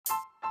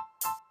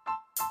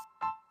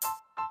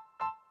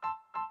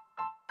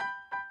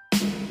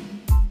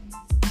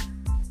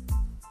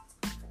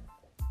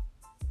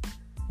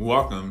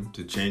Welcome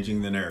to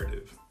Changing the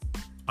Narrative.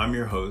 I'm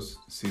your host,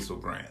 Cecil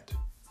Grant.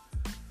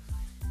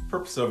 The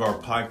purpose of our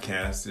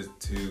podcast is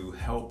to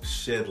help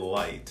shed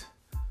light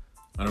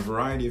on a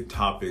variety of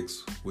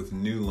topics with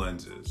new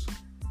lenses,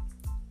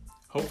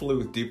 hopefully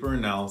with deeper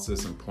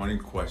analysis and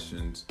pointed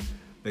questions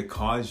that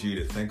cause you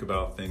to think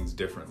about things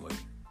differently.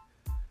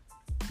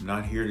 I'm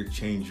not here to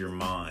change your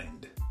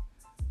mind.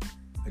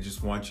 I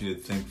just want you to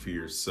think for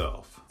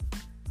yourself.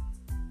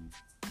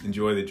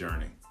 Enjoy the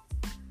journey.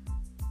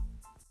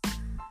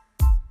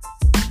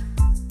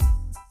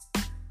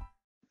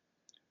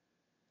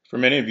 For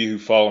many of you who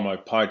follow my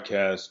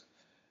podcast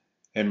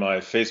and my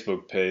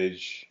Facebook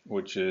page,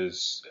 which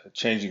is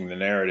Changing the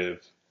Narrative,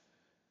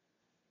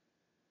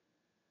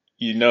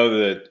 you know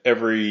that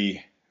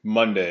every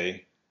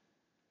Monday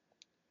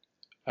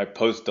I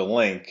post a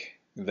link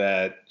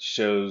that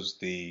shows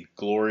the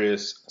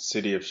glorious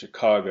city of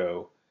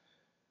Chicago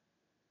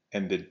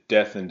and the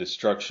death and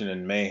destruction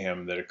and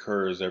mayhem that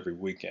occurs every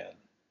weekend.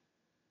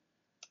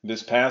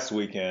 This past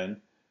weekend,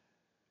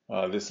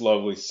 this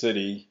lovely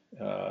city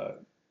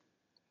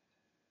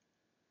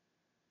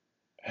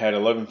had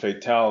 11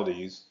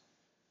 fatalities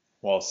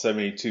while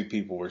 72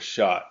 people were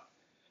shot.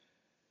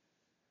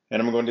 And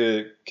I'm going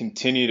to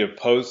continue to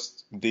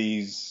post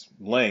these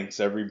links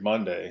every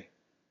Monday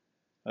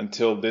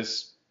until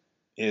this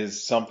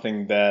is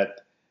something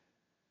that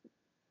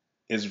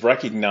is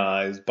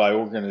recognized by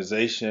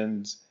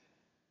organizations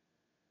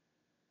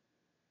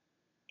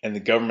and the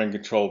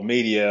government-controlled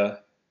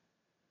media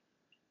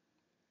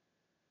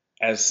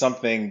as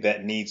something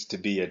that needs to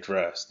be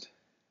addressed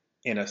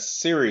in a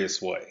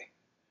serious way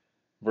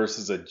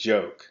versus a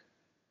joke.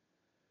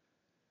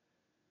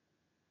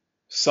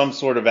 Some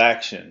sort of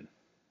action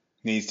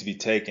needs to be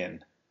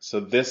taken so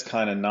this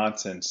kind of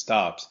nonsense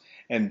stops.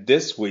 And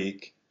this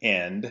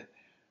weekend,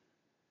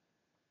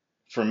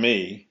 for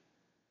me,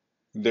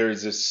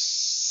 there's a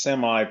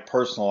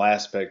semi-personal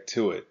aspect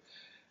to it.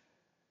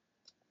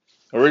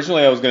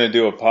 Originally, I was going to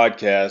do a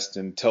podcast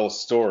and tell a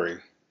story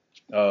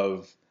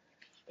of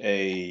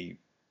a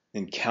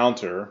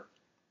encounter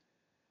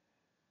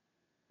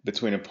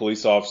between a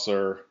police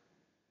officer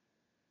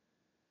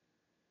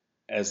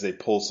as they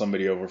pull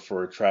somebody over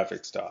for a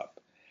traffic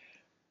stop.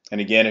 And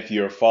again, if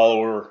you're a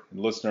follower and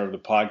listener of the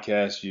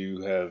podcast,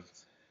 you have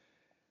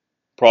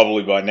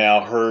probably by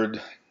now heard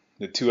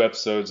the 2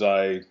 episodes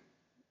I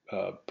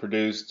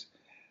produced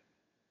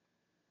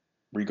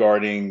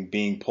regarding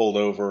being pulled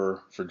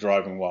over for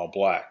driving while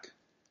black.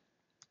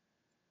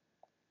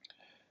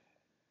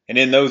 And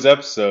in those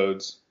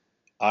episodes,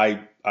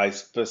 I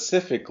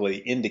specifically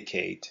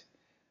indicate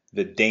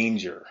the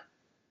danger,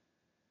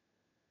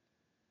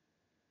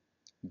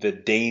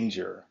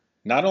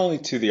 not only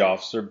to the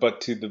officer,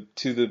 but to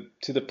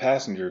the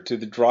passenger, to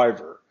the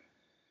driver,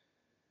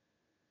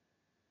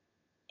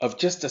 of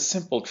just a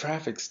simple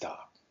traffic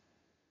stop.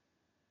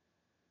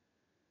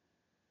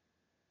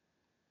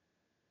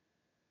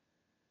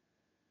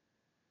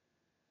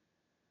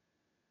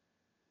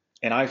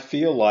 And I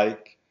feel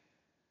like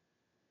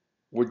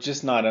we're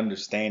just not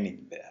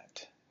understanding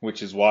that,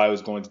 which is why I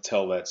was going to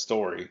tell that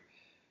story.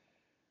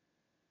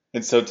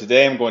 And so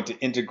today I'm going to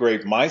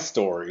integrate my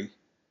story,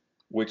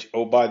 which,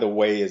 oh, by the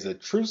way, is a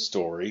true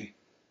story,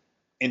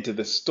 into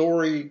the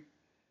story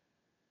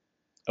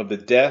of the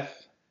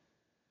death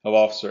of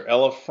Officer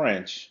Ella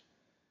French,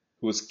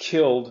 who was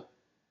killed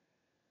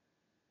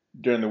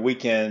during the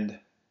weekend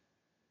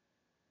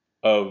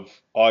of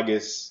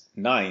August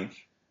 8th,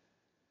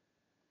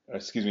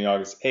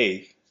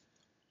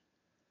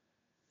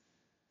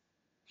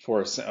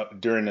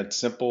 during a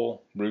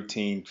simple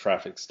routine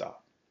traffic stop.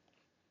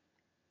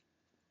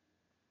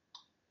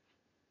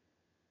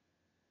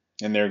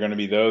 And there are going to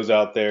be those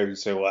out there who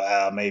say,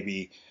 well,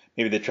 maybe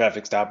the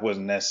traffic stop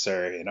wasn't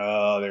necessary, and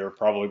they were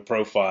probably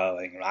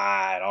profiling,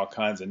 and all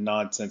kinds of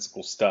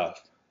nonsensical stuff.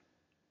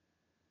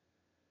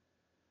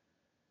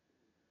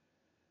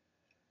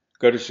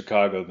 Go to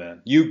Chicago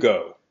then. You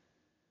go.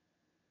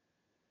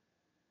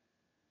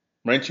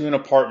 Rent you an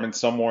apartment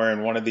somewhere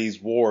in one of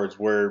these wards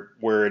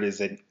where it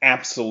is an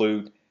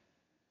absolute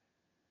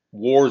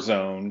war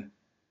zone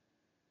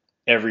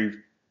every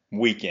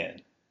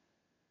weekend.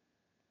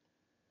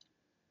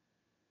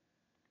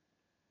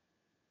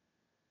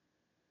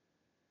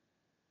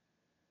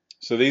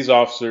 So these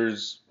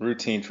officers,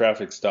 routine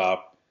traffic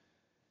stop,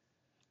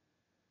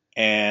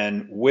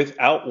 and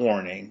without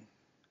warning,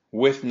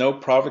 with no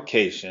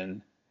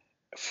provocation,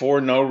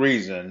 for no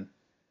reason,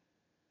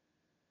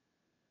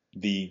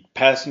 the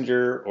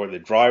passenger or the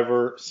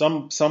driver,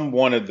 some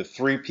one of the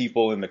 3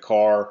 people in the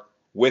car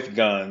with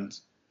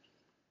guns,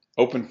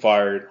 open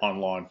fired on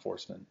law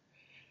enforcement.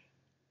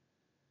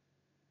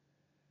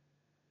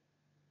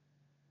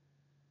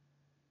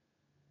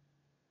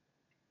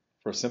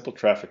 For a simple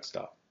traffic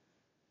stop.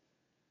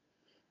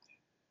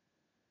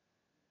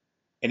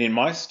 And in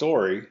my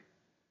story,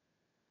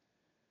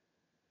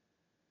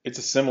 it's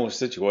a similar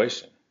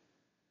situation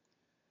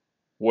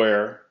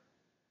where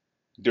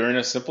during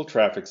a simple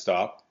traffic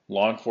stop,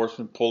 law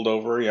enforcement pulled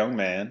over a young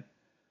man.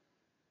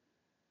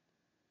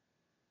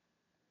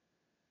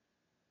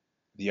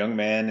 The young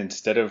man,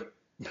 instead of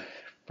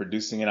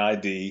producing an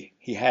ID,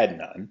 he had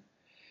none.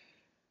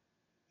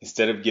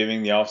 Instead of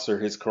giving the officer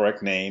his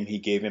correct name, he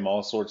gave him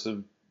all sorts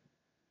of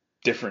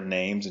different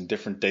names and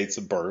different dates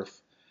of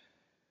birth,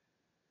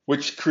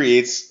 which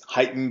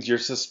heightens your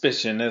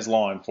suspicion as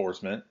law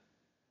enforcement.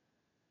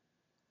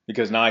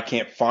 Because now I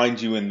can't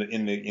find you in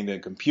the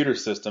computer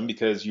system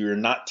because you're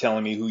not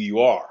telling me who you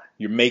are.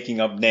 You're making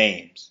up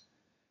names.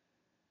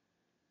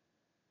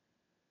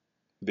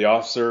 The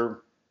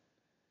officer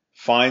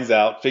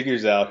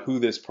figures out who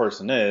this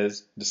person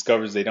is,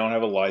 discovers they don't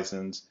have a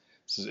license,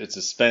 so it's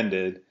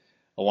suspended,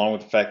 along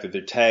with the fact that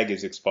their tag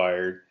is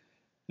expired.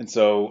 And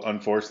so,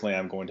 unfortunately,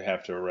 I'm going to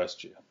have to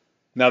arrest you.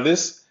 Now,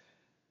 this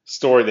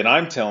story that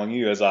I'm telling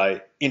you, as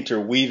I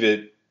interweave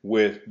it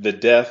with the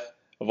death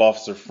of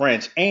Officer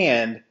French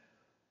and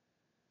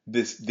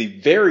the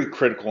very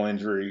critical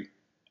injury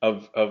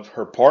of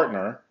her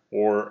partner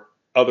or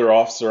other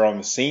officer on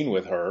the scene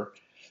with her,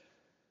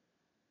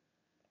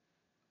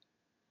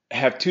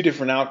 have two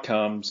different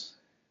outcomes,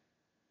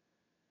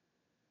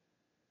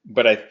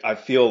 but I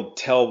feel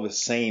tell the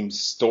same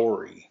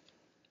story.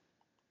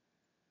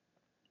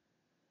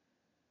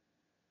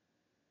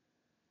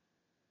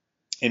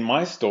 In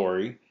my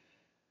story,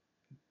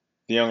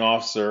 the young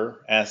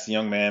officer asked the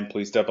young man,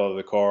 please step out of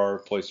the car,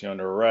 place you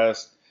under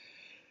arrest.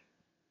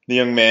 The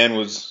young man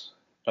was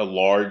a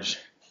large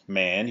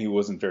man. He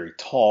wasn't very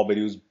tall, but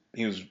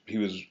he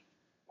was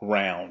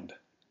round.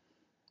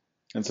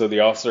 And so the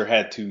officer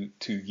had to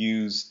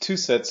use two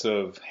sets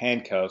of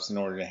handcuffs in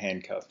order to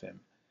handcuff him.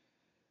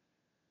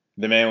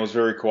 The man was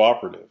very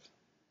cooperative.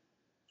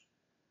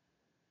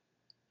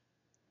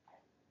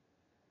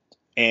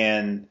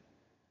 And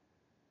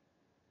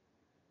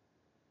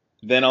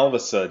then all of a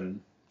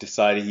sudden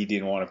decided he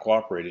didn't want to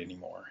cooperate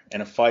anymore,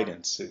 and a fight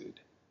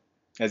ensued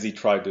as he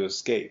tried to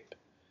escape.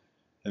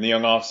 And the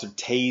young officer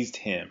tased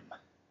him.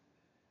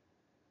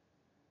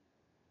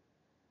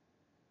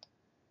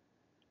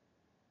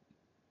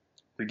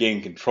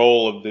 Regained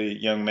control of the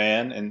young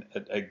man and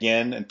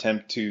again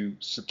attempt to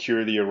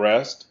secure the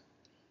arrest.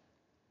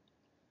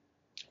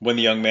 When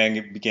the young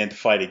man began to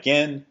fight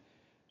again,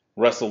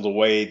 wrestled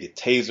away the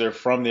taser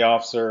from the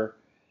officer,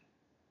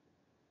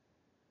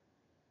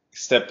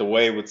 stepped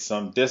away with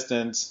some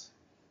distance,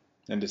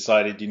 and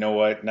decided, you know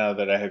what, now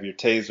that I have your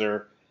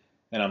taser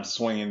and I'm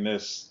swinging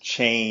this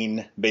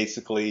chain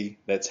basically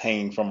that's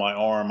hanging from my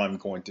arm, I'm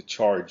going to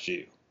charge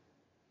you.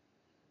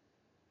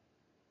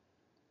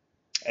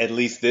 At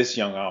least this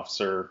young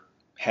officer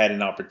had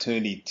an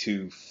opportunity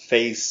to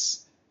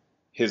face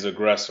his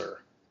aggressor,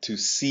 to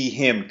see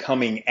him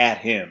coming at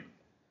him,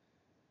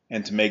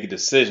 and to make a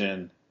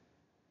decision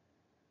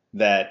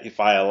that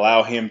if I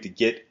allow him to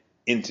get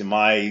into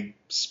my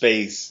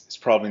space, it's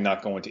probably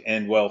not going to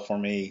end well for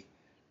me.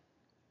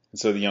 And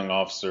so the young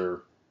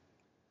officer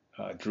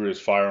drew his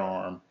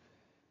firearm,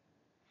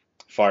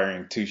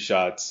 firing 2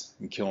 shots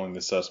and killing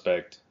the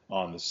suspect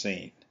on the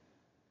scene.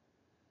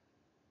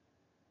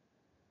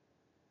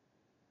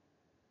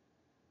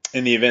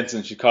 In the events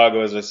in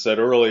Chicago, as I said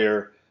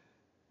earlier,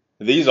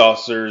 these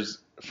officers,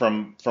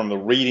 from the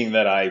reading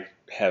that I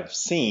have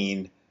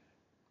seen,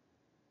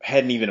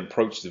 hadn't even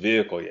approached the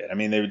vehicle yet. I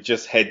mean, they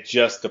had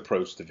just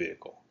approached the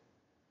vehicle.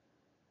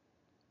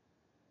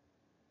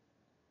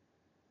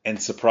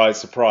 And surprise,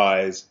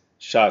 surprise,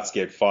 shots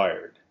get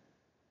fired.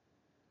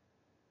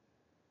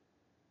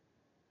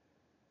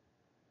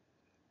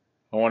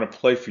 I want to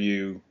play for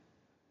you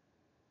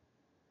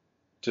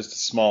just a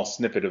small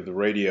snippet of the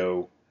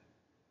radio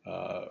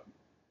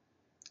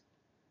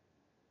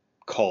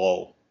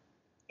call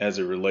as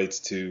it relates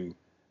to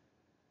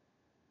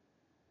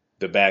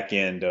the back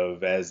end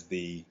of as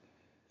the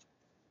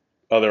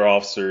other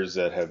officers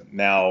that have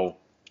now,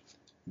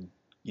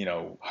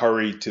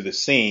 hurried to the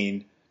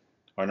scene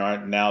are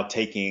not now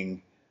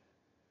taking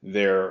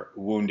their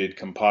wounded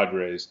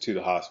compadres to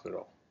the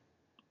hospital.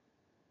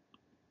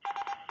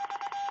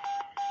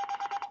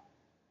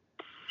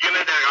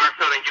 Unit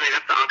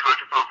that's the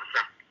unconscious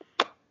officer.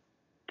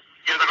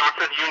 Unit of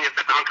officers, unit,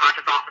 that's the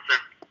unconscious officer.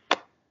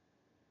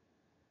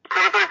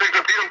 736,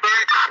 repeat, I'm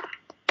sorry.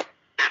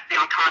 That's the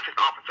unconscious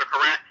officer,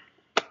 correct?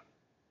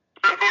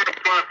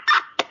 746.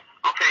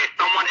 Okay, is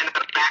someone in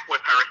the back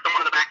with her? Is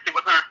someone in the back seat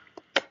with her?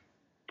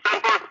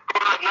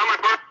 746, number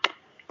first.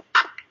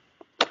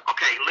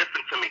 Okay,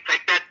 listen to me.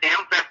 Take that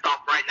damn vest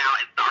off right now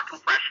and start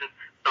compression.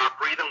 Start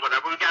breathing.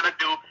 Whatever we gotta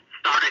do,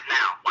 start it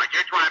now. While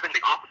you're driving,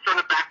 the officer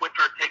in the back with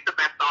her, take the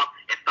vest off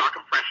and start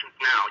compressions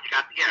now. You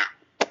got the air.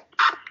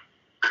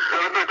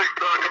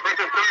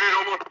 Compression started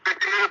almost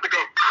 15 minutes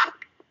ago.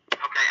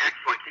 Okay,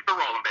 excellent. Keep it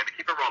rolling, baby.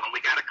 Keep it rolling.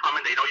 We got it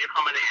coming. They know you're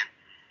coming in.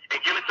 And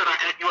units that are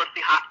at UFC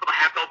Hospital,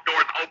 have those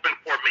doors open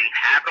for me.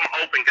 Have them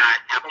open,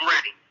 guys. Have them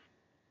ready.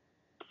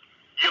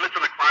 Units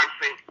in the crime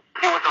scene.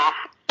 He was off.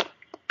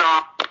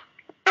 Stop.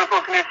 This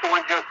one connects to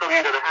one just so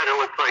into the head, it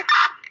looks like.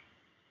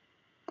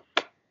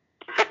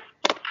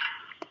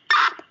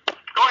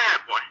 Go ahead,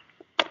 boy.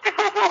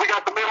 We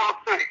got the male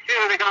officer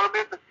here. They got him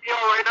in the CR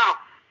right now.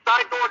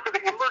 Side door to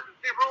the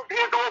emergency room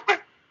is open.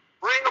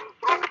 Bring them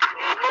through the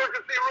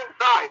emergency room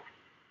side.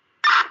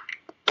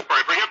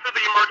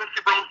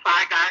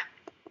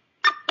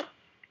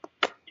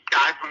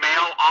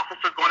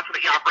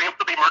 jump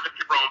to the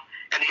emergency room,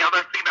 and the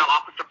other female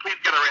officer, please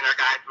get her in there,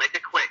 guys. Make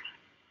it quick.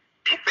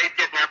 Be safe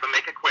getting there, but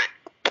make it quick.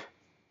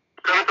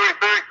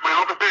 736, my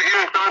officer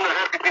here is on the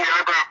hefty finger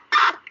eyebrow.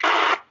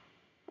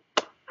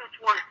 That's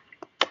one.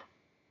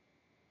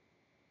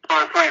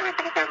 Please,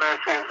 can you get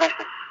last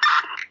transmission?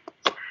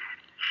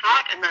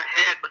 Shot in the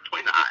head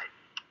between the eyes.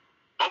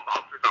 Both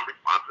officers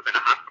unresponsive in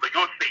the hospital.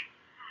 You'll see.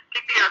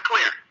 Keep the air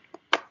clear.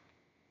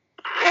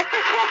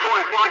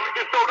 861 why you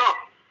get sewed up?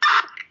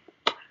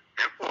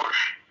 10-4.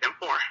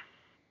 10-4.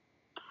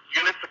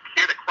 Units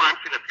secure the crime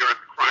scene if you're at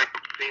the crime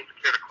scene.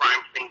 Secure the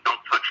crime scene.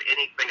 Don't touch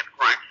anything at the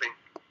crime scene.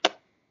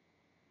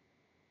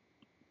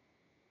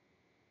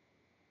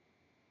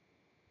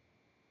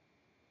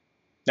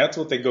 That's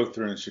what they go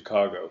through in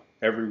Chicago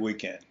every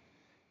weekend.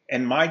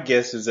 And my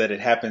guess is that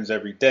it happens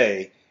every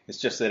day. It's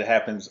just that it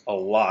happens a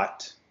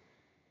lot,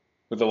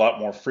 with a lot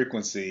more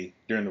frequency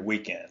during the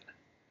weekend.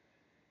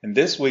 And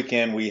this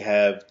weekend we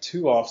have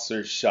 2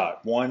 officers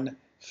shot, one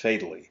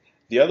fatally.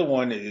 The other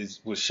one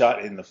was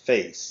shot in the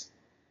face,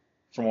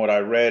 from what I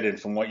read and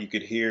from what you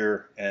could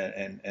hear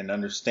and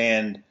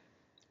understand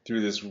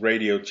through this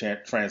radio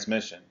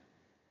transmission.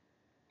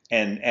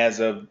 And as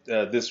of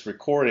this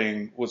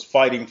recording, was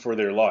fighting for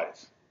their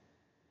life.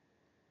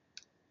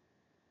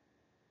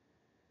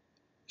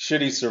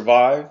 Should he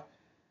survive,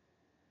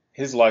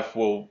 his life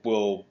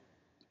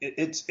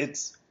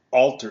it's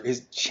altered, it's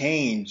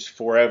changed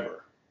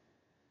forever.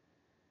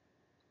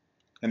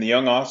 And the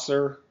young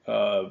officer,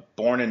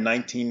 born in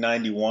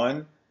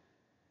 1991,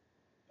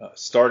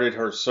 started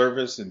her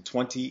service in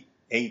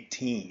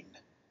 2018.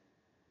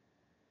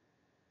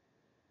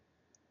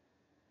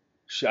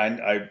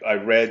 I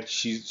read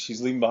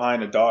she's leaving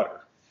behind a daughter.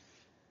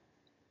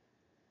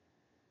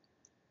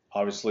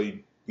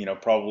 Obviously,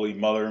 probably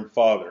mother and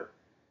father,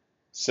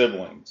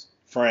 siblings,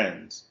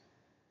 friends.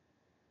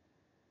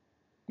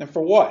 And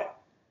for what?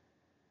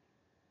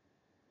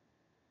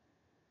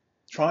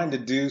 Trying to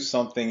do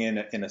something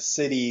in a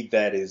city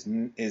that is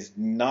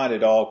not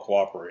at all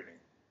cooperating.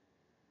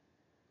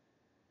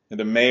 And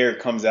the mayor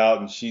comes out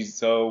and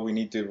she's, we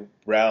need to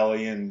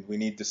rally and we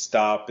need to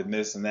stop and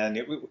this and that.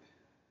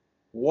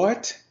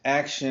 What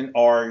action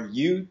are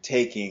you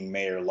taking,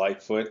 Mayor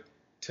Lightfoot,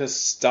 to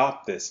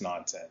stop this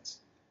nonsense?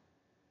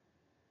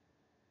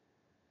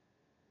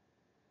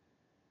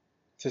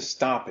 To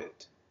stop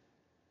it.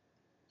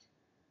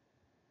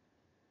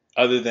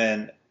 Other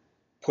than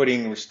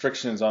putting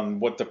restrictions on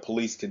what the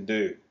police can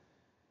do.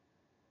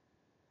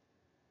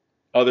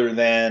 Other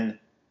than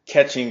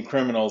catching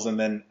criminals and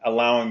then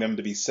allowing them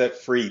to be set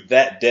free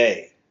that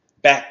day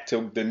back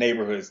to the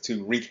neighborhoods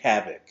to wreak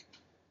havoc.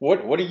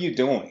 What are you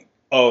doing?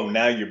 Oh,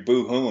 now you're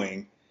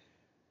boo-hooing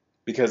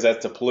because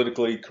that's the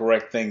politically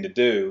correct thing to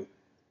do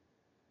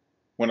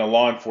when a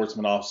law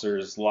enforcement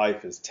officer's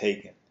life is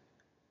taken.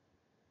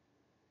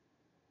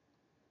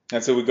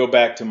 And so we go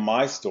back to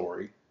my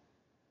story,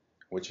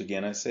 which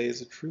again I say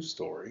is a true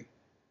story,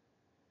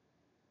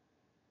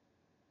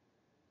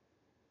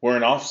 where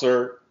an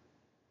officer,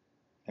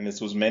 and this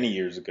was many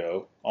years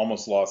ago,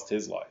 almost lost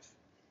his life.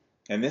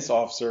 And this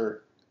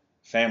officer,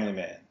 family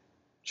man,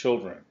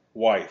 children,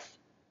 wife,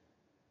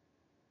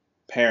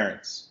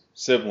 parents,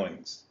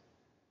 siblings.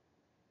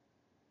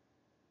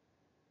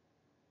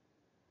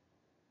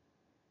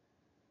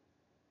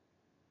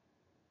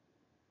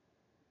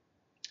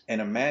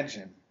 And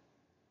imagine,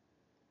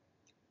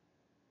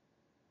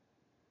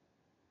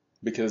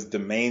 because the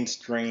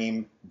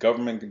mainstream,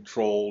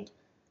 government-controlled,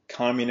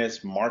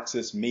 communist,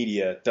 Marxist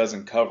media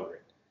doesn't cover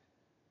it.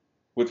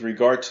 With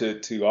regard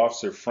to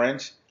Officer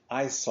French,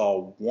 I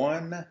saw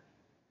one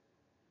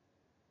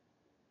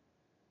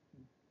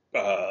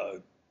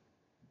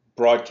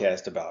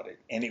broadcast about it,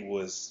 and it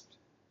was,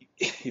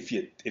 if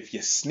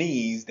you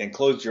sneezed and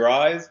closed your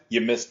eyes,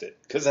 you missed it,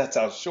 because that's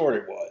how short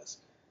it was.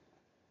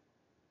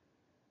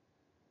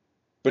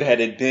 But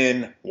had it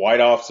been white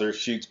officer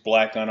shoots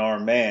black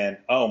unarmed man,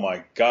 oh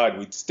my God,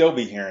 we'd still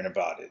be hearing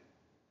about it.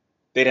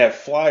 They'd have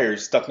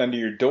flyers stuck under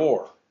your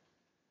door.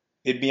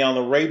 It'd be on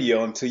the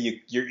radio until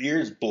your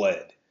ears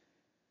bled.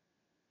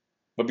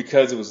 But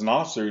because it was an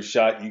officer who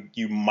shot,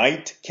 you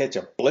might catch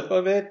a blip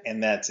of it,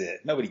 and that's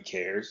it. Nobody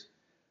cares.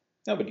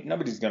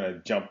 Nobody's gonna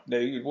jump.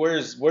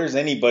 Where's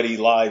anybody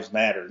lives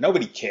matter?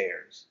 Nobody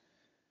cares.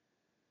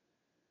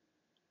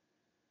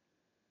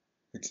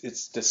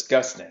 It's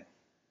disgusting.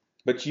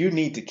 But you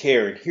need to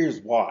care, and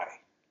here's why.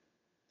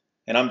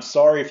 And I'm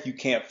sorry if you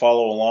can't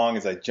follow along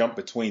as I jump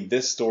between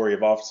this story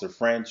of Officer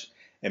French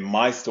and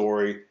my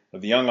story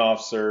of the young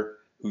officer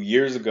who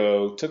years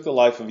ago took the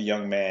life of a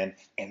young man,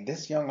 and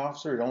this young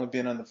officer had only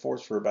been on the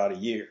force for about a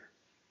year.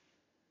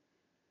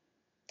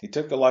 He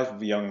took the life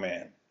of a young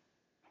man.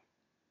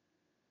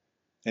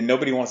 And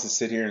nobody wants to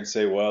sit here and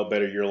say, well,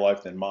 better your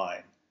life than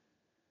mine.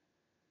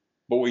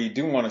 But what you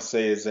do want to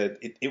say is that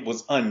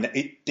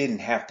it didn't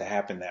have to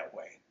happen that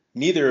way.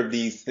 Neither of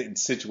these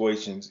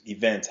situations,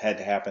 events had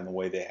to happen the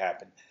way they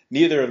happened.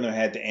 Neither of them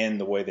had to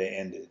end the way they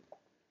ended.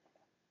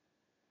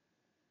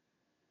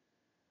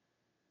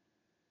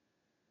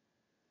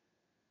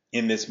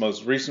 In this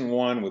most recent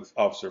one with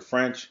Officer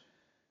French,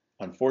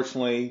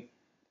 Unfortunately,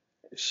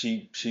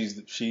 she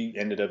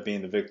ended up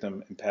being the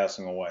victim and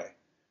passing away.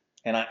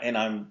 And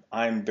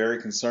I'm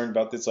very concerned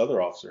about this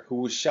other officer who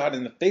was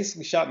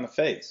basically shot in the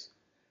face,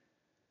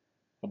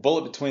 a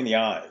bullet between the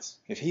eyes.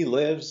 If he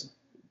lives,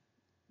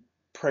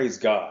 praise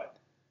God.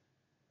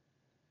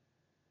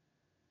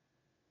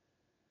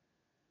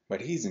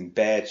 But he's in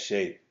bad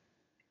shape.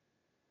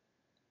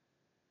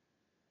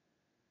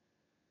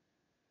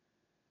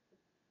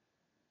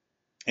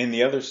 In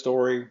the other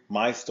story,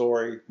 my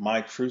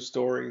true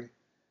story,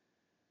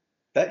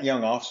 that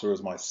young officer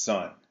was my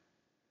son.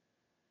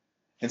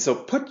 And so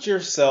put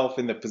yourself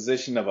in the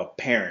position of a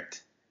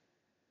parent,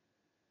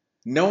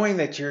 knowing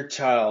that your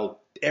child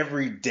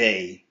every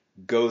day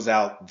goes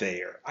out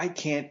there.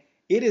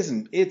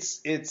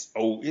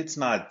 It's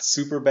not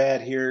super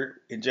bad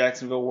here in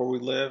Jacksonville where we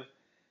live,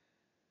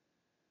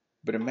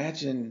 but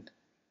imagine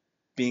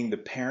being the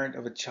parent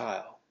of a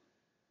child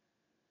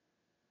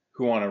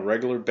who on a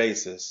regular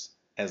basis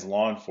as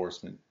law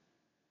enforcement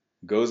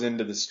goes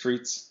into the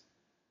streets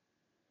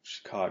of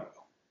Chicago,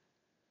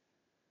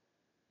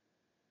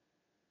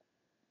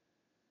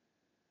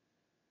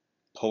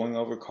 pulling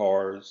over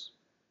cars.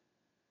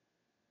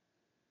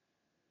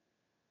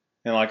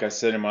 And like I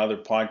said in my other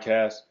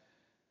podcast,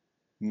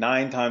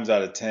 9 times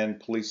out of 10,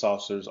 police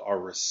officers are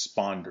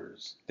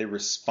responders. They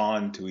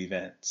respond to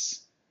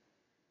events.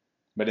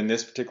 But in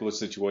this particular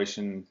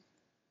situation,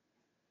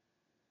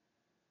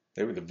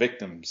 they were the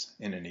victims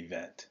in an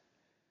event,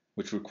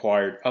 which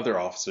required other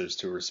officers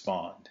to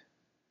respond.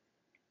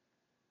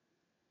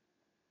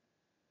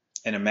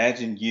 And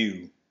imagine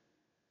you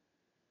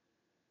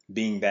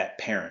being that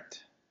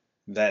parent,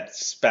 that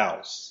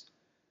spouse,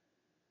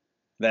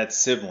 that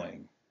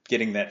sibling,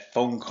 getting that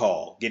phone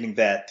call, getting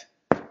that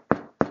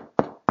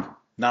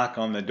knock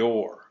on the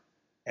door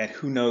at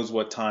who knows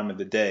what time of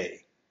the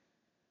day.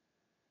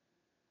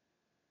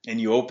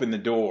 And you open the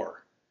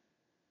door,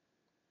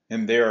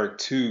 and there are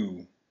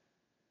 2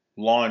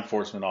 law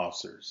enforcement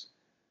officers.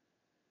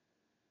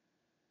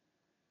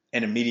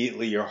 And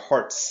immediately your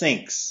heart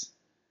sinks.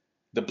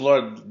 The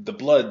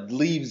blood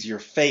leaves your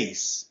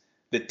face.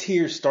 The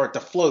tears start to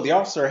flow. The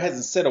officer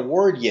hasn't said a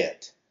word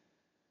yet.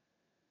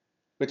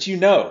 But you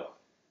know.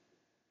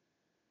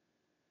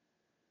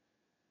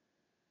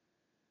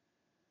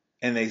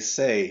 And they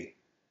say,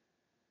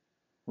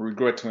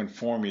 regret to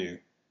inform you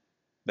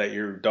that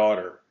your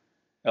daughter,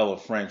 Ella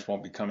French,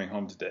 won't be coming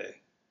home today.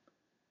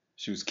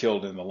 She was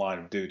killed in the line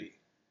of duty.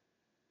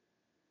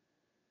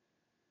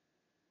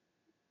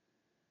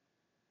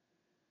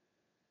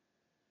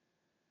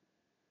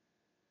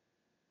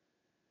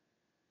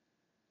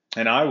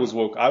 And I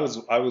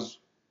was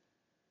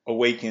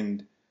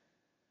awakened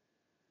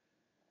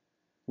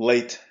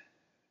late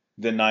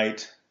the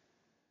night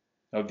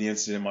of the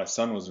incident my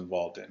son was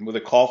involved in with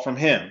a call from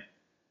him.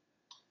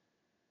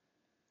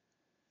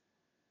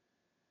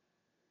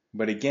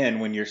 But again,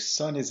 when your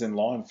son is in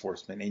law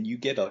enforcement and you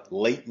get a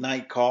late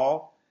night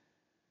call,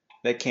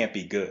 that can't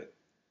be good.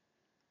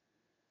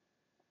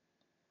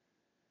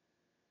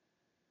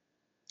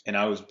 And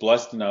I was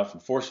blessed enough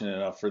and fortunate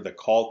enough for the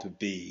call to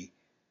be,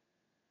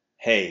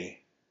 hey,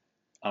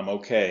 I'm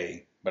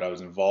okay, but I was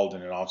involved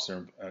in an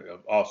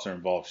officer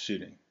involved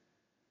shooting.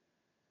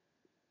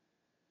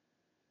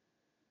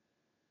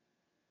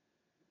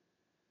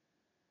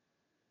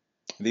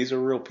 These are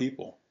real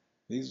people.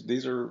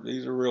 These are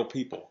real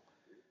people.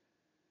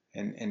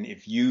 And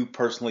if you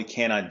personally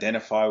can't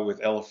identify with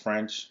Ella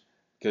French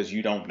because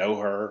you don't know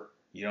her,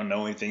 you don't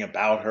know anything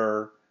about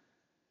her,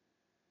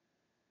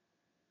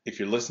 if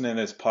you're listening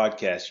to this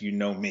podcast, you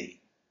know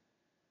me.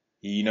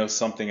 You know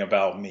something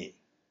about me.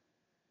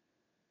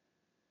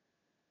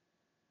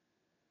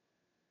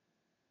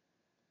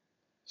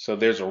 So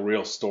there's a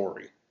real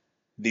story.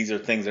 These are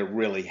things that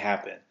really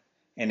happen.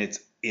 And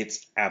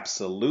it's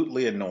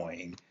absolutely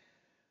annoying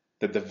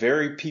that the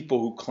very people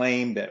who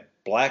claim that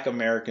Black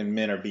American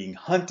men are being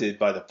hunted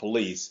by the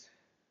police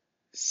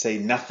say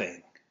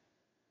nothing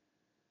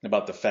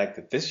about the fact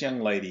that this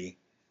young lady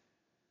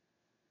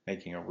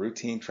making a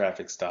routine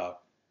traffic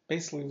stop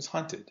basically was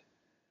hunted.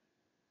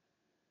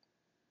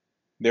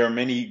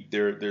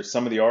 There's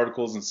some of the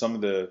articles and some of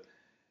the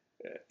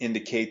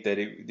indicate that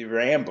they were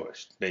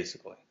ambushed,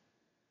 basically.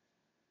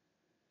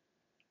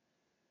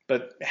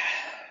 But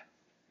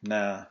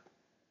nah,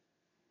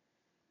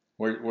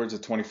 where's the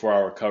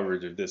 24-hour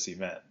coverage of this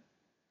event?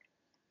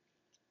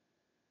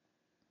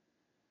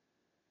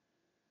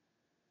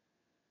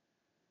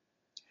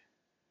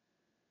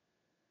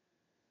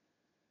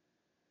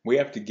 We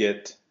have to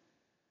get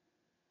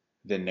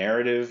the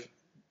narrative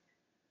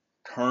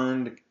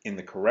turned in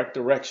the correct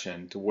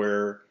direction to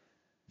where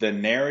the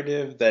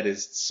narrative that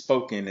is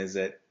spoken is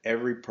that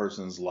every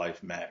person's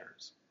life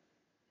matters.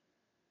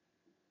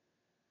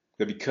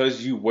 That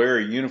because you wear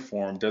a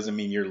uniform doesn't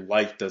mean your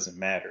life doesn't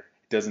matter.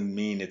 It doesn't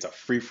mean it's a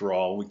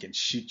free-for-all. We can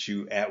shoot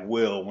you at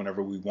will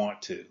whenever we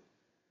want to.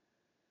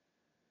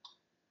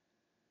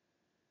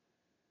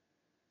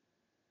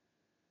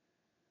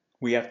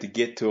 We have to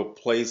get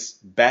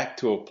back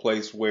to a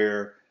place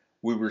where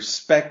we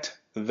respect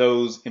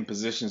those in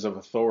positions of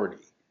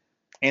authority.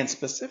 And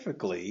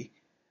specifically,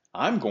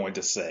 I'm going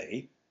to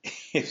say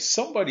if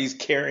somebody's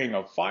carrying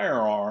a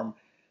firearm,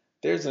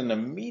 there's an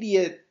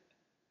immediate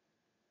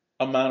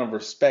amount of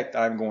respect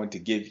I'm going to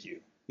give you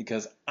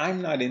because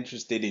I'm not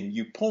interested in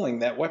you pulling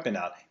that weapon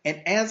out.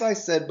 And as I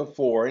said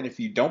before, and if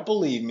you don't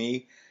believe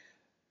me,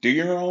 do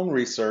your own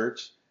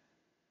research.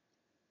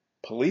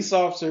 Police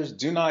officers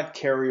do not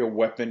carry a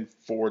weapon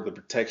for the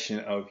protection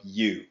of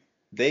you.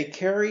 They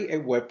carry a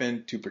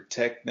weapon to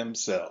protect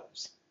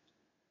themselves.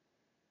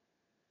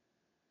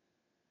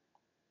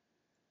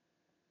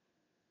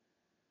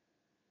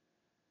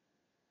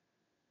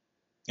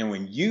 And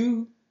when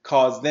you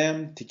cause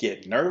them to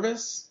get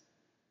nervous,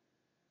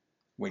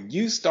 when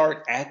you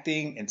start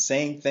acting and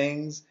saying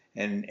things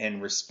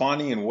and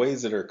responding in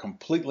ways that are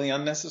completely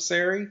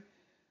unnecessary,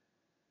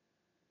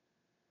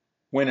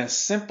 when a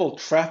simple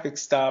traffic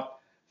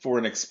stop for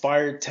an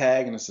expired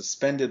tag and a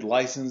suspended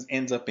license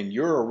ends up in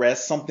your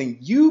arrest, something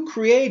you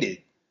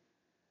created,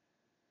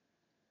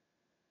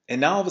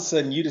 and now all of a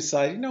sudden you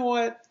decide, you know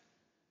what?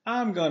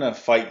 I'm going to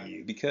fight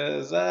you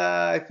because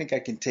I think I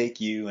can take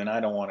you and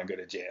I don't want to go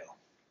to jail.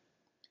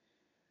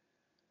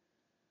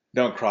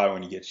 Don't cry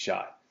when you get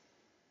shot.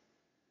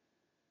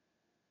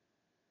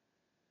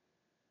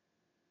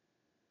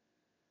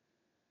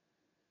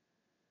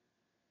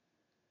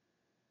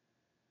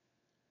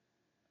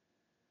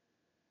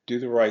 Do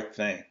the right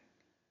thing.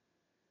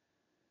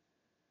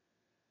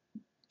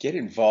 Get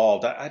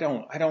involved. I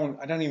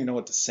don't even know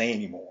what to say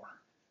anymore.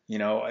 You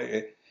know,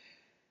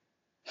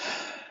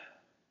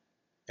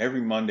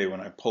 every Monday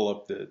when I pull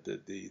up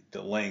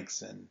the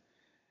links and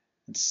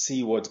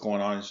see what's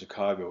going on in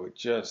Chicago,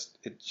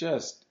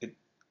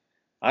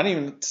 I don't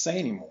even know what to say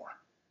anymore.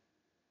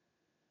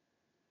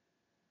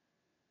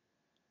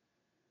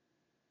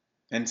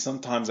 And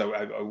sometimes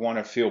I want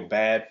to feel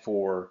bad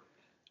for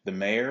the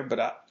mayor,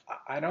 but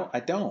I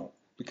don't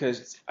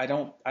because I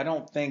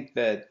don't think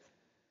that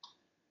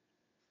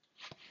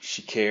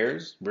she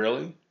cares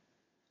really.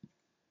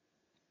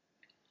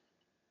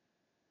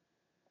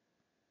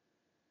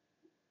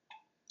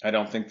 I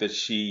don't think that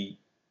she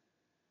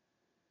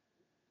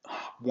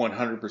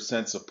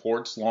 100%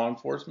 supports law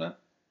enforcement.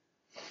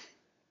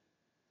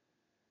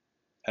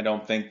 I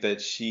don't think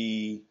that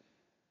she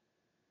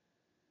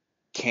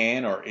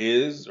can or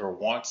is or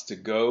wants to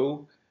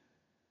go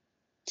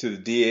to the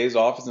DA's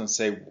office and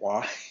say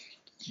why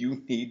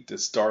you need to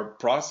start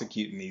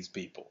prosecuting these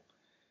people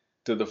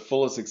to the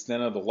fullest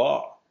extent of the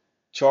law,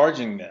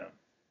 charging them.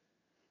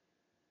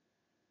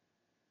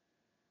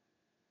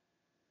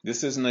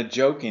 This isn't a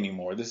joke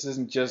anymore. This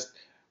isn't just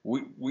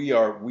we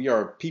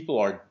are people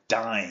are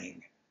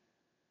dying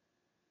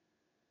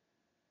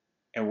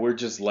and we're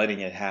just letting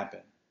it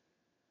happen.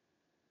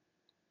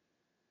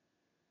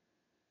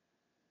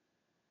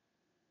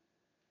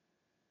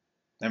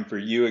 And for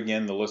you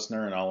again, the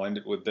listener, and I'll end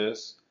it with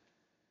this.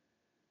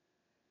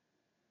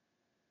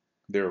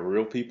 There are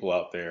real people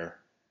out there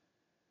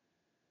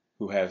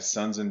who have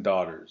sons and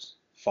daughters,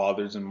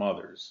 fathers and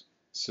mothers,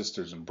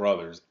 sisters and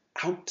brothers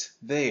out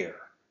there.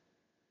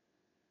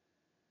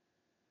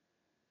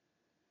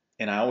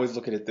 And I always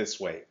look at it this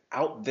way,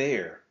 out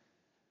there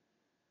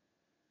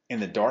in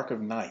the dark of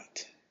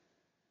night,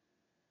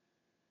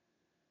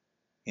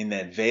 in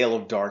that veil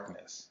of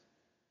darkness,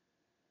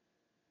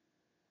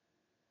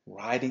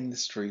 riding the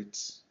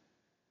streets,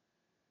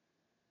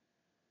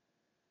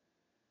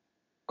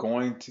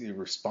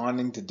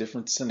 responding to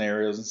different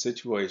scenarios and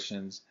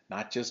situations,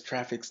 not just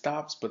traffic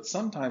stops, but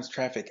sometimes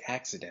traffic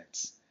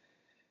accidents,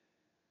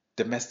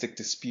 domestic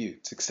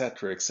disputes,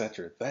 etc.,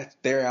 etc. That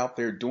they're out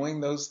there doing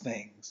those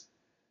things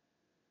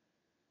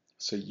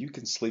so you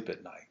can sleep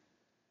at night.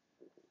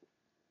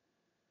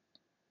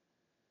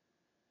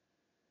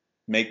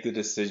 Make the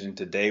decision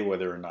today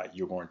whether or not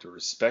you're going to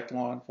respect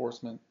law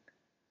enforcement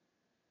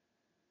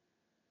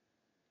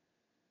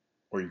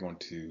or you're going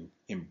to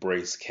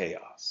embrace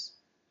chaos.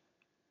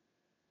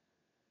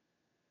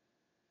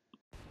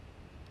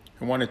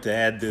 I wanted to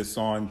add this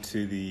on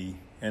to the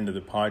end of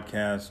the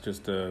podcast,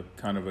 just a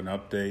kind of an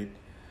update.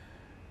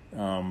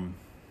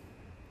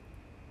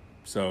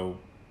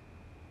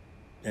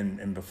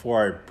 And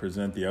before I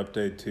present the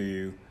update to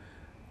you,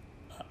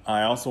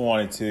 I also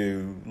wanted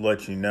to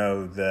let you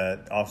know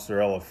that Officer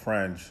Ella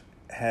French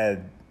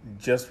had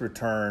just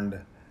returned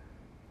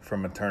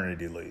from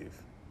maternity leave.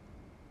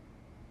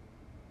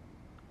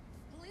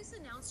 Police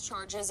announced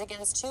charges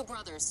against two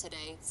brothers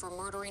today for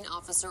murdering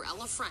Officer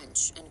Ella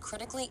French and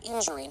critically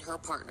injuring her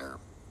partner.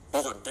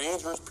 These are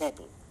dangerous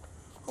people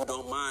who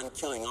don't mind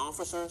killing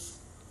officers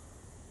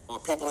or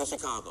people in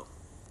Chicago.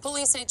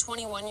 Police say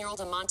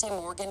 21-year-old Amante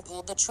Morgan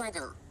pulled the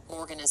trigger.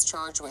 Morgan is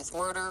charged with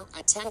murder,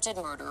 attempted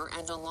murder,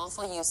 and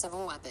unlawful use of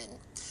a weapon.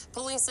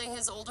 Police say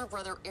his older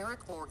brother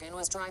Eric Morgan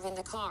was driving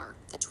the car.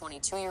 The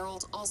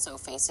 22-year-old also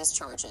faces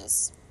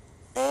charges.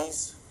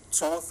 These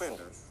two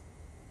offenders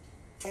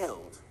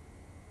killed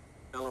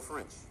Ella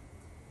French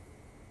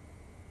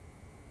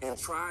and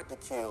tried to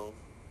kill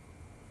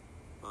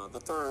the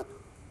third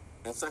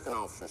and second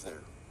officers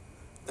there.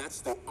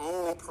 That's the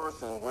only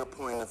person we're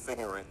pointing the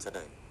finger at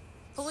today.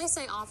 Police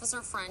say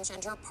Officer French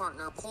and her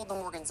partner pulled the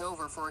Morgans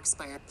over for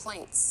expired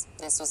plates.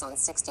 This was on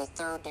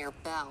 63rd near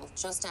Bell,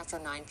 just after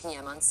 9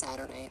 p.m. on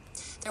Saturday.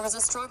 There was a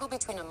struggle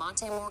between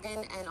Amante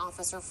Morgan and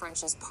Officer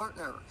French's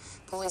partner.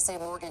 Police say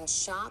Morgan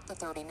shot the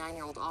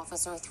 39-year-old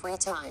officer 3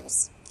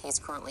 times. He's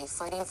currently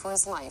fighting for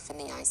his life in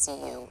the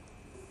ICU.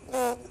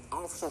 The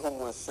officer who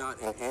was shot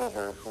and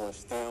injured, who is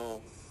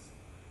still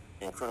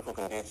in critical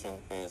condition,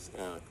 is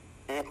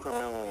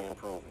incrementally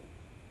improving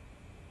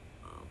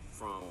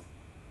from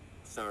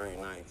Saturday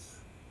night's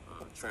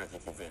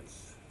tragic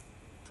events.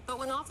 But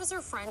when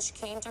Officer French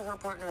came to her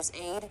partner's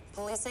aid,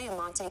 police say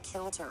Amante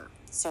killed her.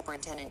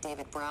 Superintendent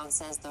David Brown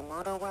says the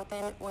murder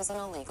weapon was an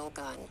illegal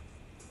gun.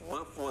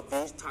 But for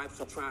these types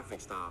of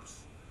traffic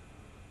stops,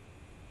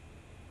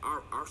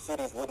 our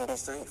cities wouldn't be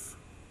safe.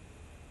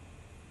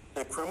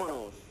 The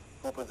criminals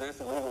who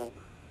possess illegal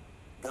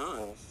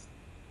guns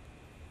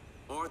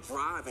are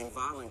driving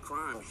violent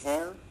crime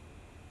here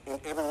and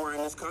everywhere in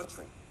this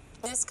country.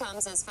 This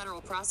comes as federal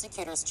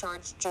prosecutors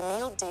charged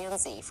Jamil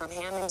Danzy from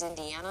Hammond,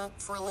 Indiana,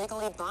 for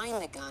illegally buying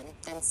the gun,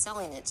 then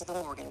selling it to the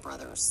Morgan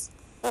brothers.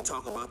 We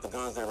talk about the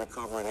guns they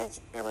recover,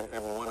 and every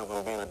one of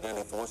them being a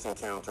deadly force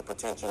encounter,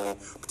 potentially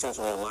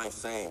a life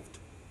saved.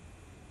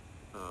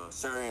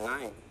 Saturday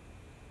night,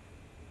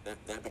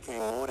 that became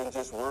more than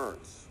just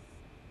words.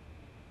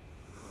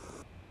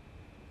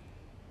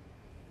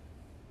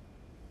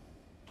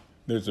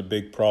 There's a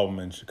big problem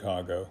in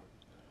Chicago.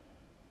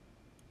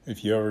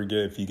 If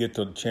you get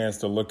the chance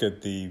to look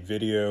at the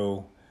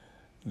video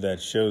that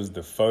shows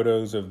the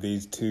photos of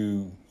these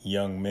 2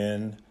 young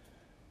men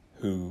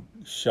who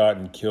shot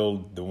and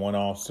killed the one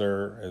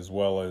officer, as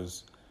well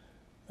as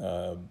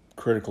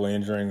critically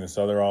injuring this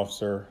other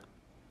officer,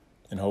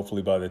 and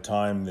hopefully by the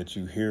time that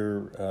you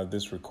hear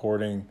this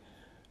recording,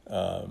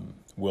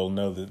 we'll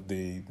know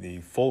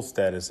the full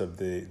status of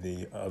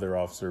the other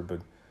officer.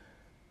 But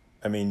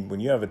I mean, when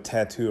you have a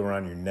tattoo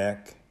around your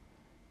neck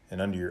and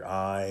under your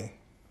eye,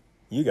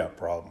 you got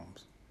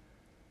problems.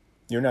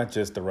 You're not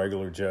just a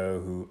regular Joe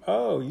who,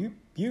 oh,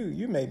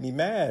 you made me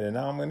mad and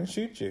now I'm going to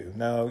shoot you.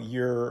 No,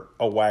 you're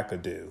a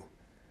wackadoo.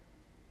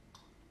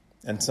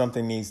 And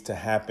something needs to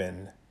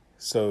happen.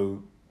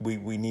 So we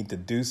need to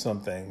do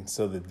something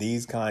so that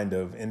these kind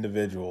of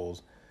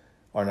individuals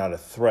are not a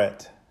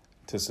threat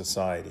to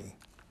society.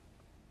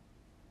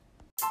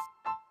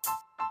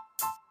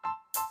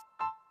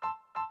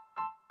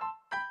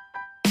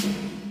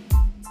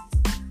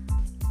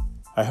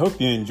 I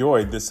hope you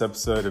enjoyed this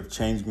episode of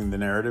Changing the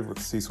Narrative with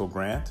Cecil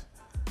Grant.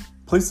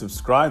 Please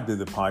subscribe to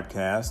the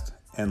podcast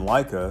and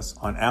like us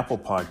on Apple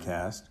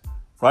Podcast,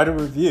 write a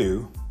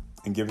review,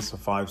 and give us a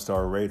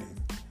 5-star rating.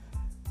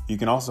 You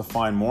can also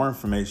find more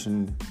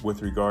information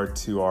with regard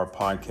to our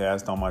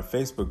podcast on my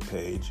Facebook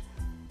page,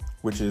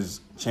 which is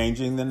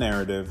Changing the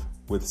Narrative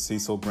with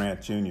Cecil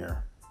Grant Jr.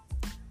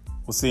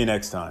 We'll see you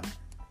next time.